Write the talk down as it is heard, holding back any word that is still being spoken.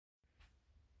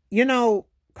You know,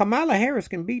 Kamala Harris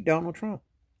can beat Donald Trump.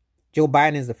 Joe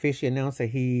Biden has officially announced that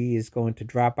he is going to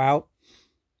drop out.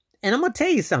 And I'm going to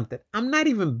tell you something. I'm not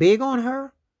even big on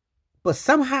her, but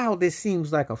somehow this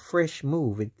seems like a fresh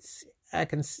move. I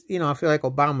feel like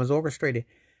Obama's orchestrated.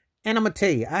 And I'm going to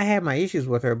tell you, I have my issues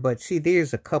with her, but see,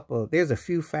 there's a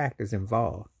few factors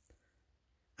involved.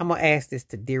 I'm going to ask this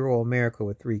to dear old America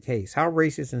with 3Ks. How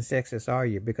racist and sexist are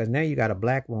you? Because now you got a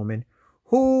black woman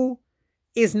who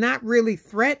is not really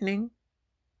threatening,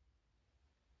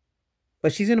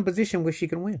 but she's in a position where she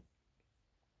can win.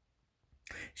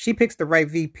 She picks the right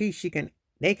VP.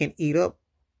 They can eat up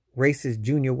racist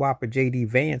Junior Whopper J.D.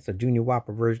 Vance, a Junior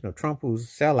Whopper version of Trump who's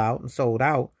sell out and sold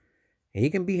out. And he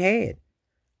can be had.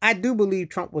 I do believe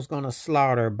Trump was going to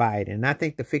slaughter Biden. And I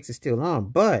think the fix is still on.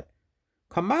 But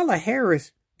Kamala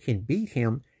Harris can beat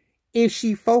him if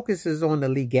she focuses on the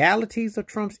legalities of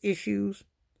Trump's issues,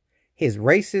 his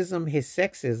racism, his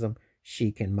sexism.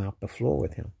 She can mop the floor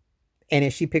with him. And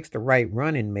if she picks the right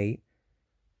running mate,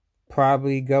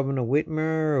 probably Governor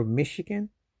Whitmer of Michigan,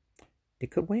 they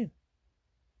could win.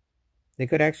 They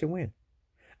could actually win.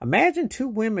 Imagine two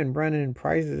women running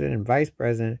president and vice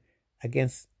president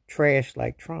against trash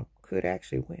like Trump. Could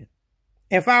actually win.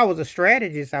 If I was a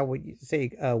strategist, I would say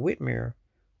Whitmer.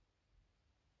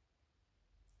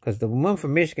 Because the one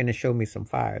from Michigan has showed me some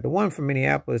fire. The one from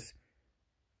Minneapolis,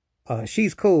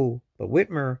 she's cool. But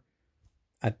Whitmer,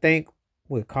 I think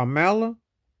with Kamala,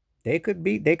 they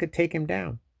could take him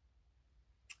down.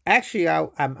 Actually,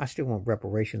 I still want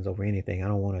reparations over anything.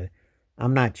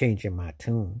 I'm not changing my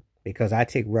tune because I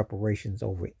take reparations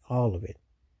over all of it.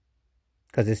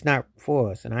 Because it's not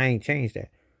for us, and I ain't changed that.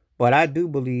 But I do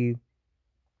believe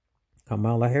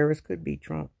Kamala Harris could beat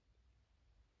Trump.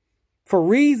 For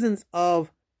reasons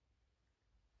of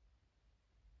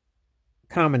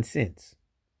common sense.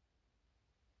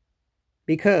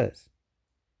 Because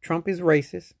Trump is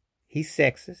racist. He's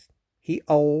sexist. He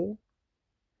old.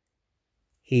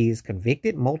 He's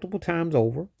convicted multiple times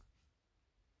over.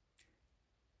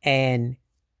 And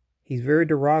he's very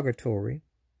derogatory.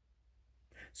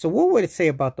 So what would it say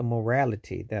about the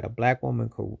morality that a black woman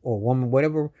could, or woman,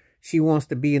 whatever she wants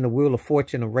to be in the wheel of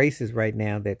fortune of races right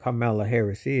now that Kamala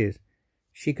Harris is,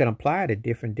 she can apply to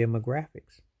different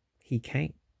demographics. He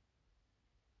can't.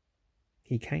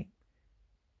 He can't.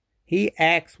 He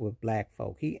acts with black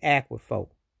folk. He acts with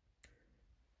folk.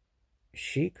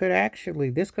 She could actually,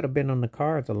 this could have been on the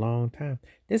cards a long time.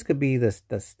 This could be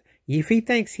if he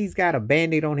thinks he's got a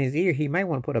Band-Aid on his ear, he might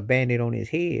want to put a Band-Aid on his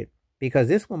head. Because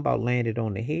this one about landed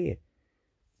on the head.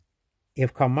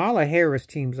 If Kamala Harris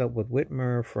teams up with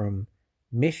Whitmer from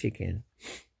Michigan,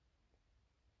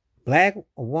 a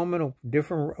woman of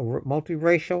different,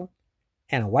 multiracial,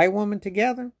 and a white woman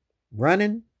together,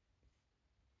 running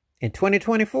in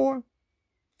 2024,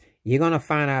 you're going to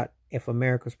find out if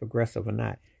America's progressive or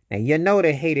not. Now, you know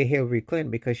they hated Hillary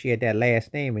Clinton because she had that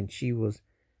last name and she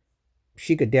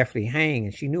could definitely hang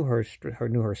and she knew her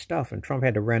stuff, and Trump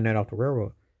had to run that off the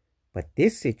railroad. But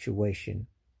this situation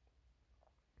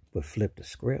would flip the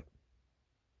script.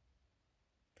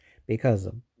 Because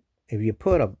if you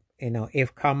put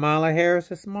if Kamala Harris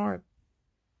is smart,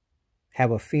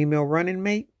 have a female running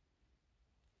mate,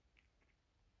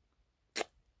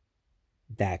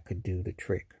 that could do the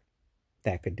trick.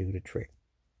 That could do the trick.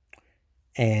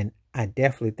 And I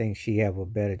definitely think she have a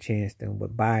better chance than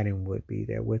what Biden would be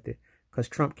there with it. Because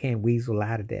Trump can't weasel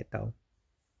out of that, though.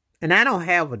 And I don't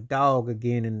have a dog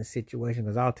again in the situation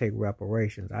because I'll take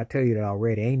reparations. I tell you that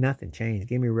already. Ain't nothing changed.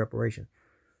 Give me reparations.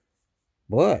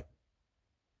 But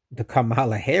the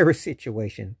Kamala Harris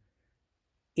situation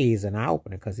is an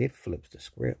eye-opener because it flips the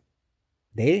script.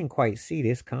 They didn't quite see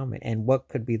this coming. And what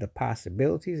could be the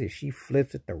possibilities if she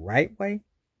flips it the right way?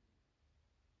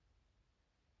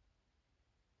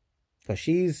 Because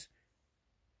she's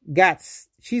got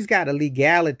a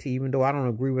legality, even though I don't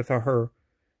agree with her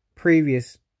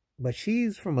previous. But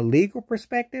she's from a legal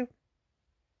perspective,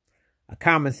 a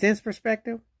common sense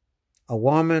perspective, a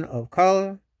woman of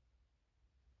color,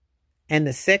 and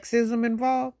the sexism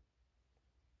involved.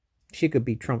 She could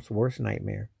be Trump's worst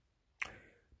nightmare.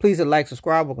 Please like,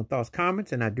 subscribe, welcome thoughts,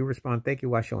 comments, and I do respond. Thank you.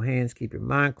 Wash your hands. Keep your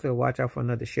mind clear. Watch out for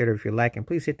another sharer if you like. And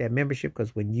please hit that membership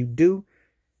because when you do,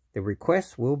 the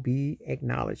requests will be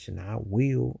acknowledged. And I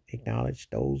will acknowledge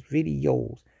those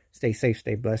videos. Stay safe,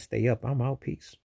 stay blessed, stay up. I'm out. Peace.